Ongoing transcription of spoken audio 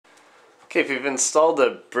Okay, if you've installed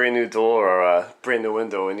a brand new door or a brand new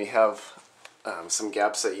window and you have some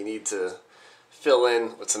gaps that you need to fill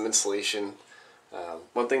in with some insulation,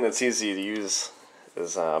 one thing that's easy to use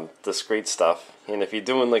is this great stuff. And if you're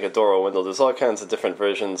doing like a door or window, there's all kinds of different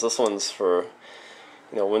versions. This one's for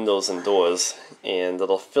windows and doors, and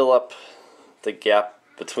it'll fill up the gap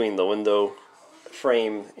between the window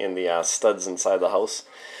frame and the studs inside the house.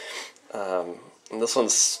 And this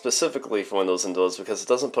one's specifically for windows and doors because it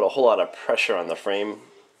doesn't put a whole lot of pressure on the frame,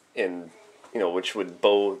 and which would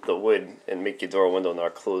bow the wood and make your door or window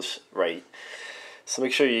not close right. So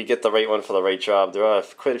make sure you get the right one for the right job. There are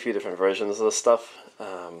quite a few different versions of this stuff,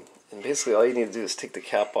 and basically all you need to do is take the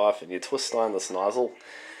cap off and you twist on this nozzle,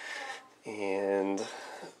 and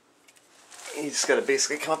you just got to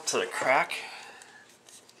basically come up to the crack,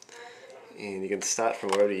 and you can start from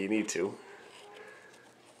wherever you need to.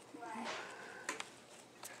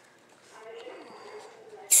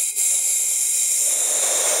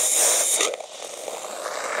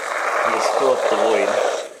 Just fill up the void.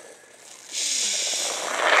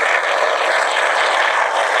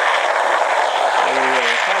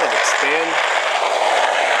 And kind of expand.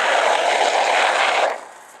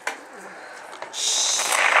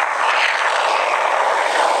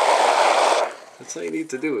 That's all you need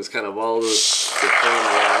to do is kind of wall the frame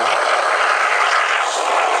around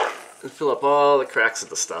and fill up all the cracks of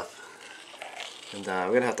the stuff. And we're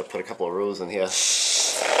going to have to put a couple of rows in here.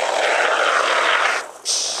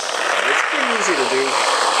 Easy to do.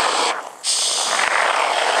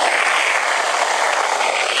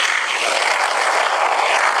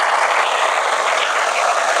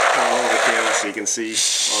 I'll hold the camera so you can see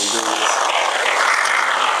while I'm doing this.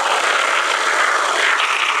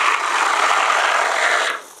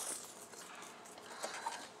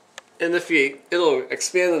 And it'll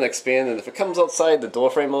expand and expand, and if it comes outside the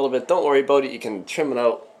door frame a little bit, don't worry about it. You can trim it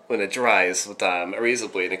out when it dries with a razor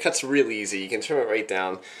blade. It cuts really easy. You can trim it right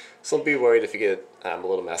down. So don't be worried if you get a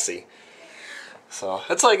little messy. So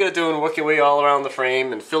that's all you gotta do, and work your way all around the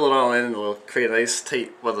frame and fill it all in, and it'll create a nice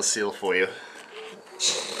tight weather seal for you.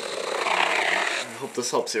 I hope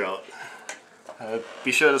this helps you out.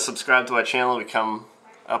 Be sure to subscribe to our channel. We come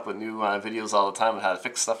up with new videos all the time on how to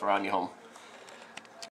fix stuff around your home.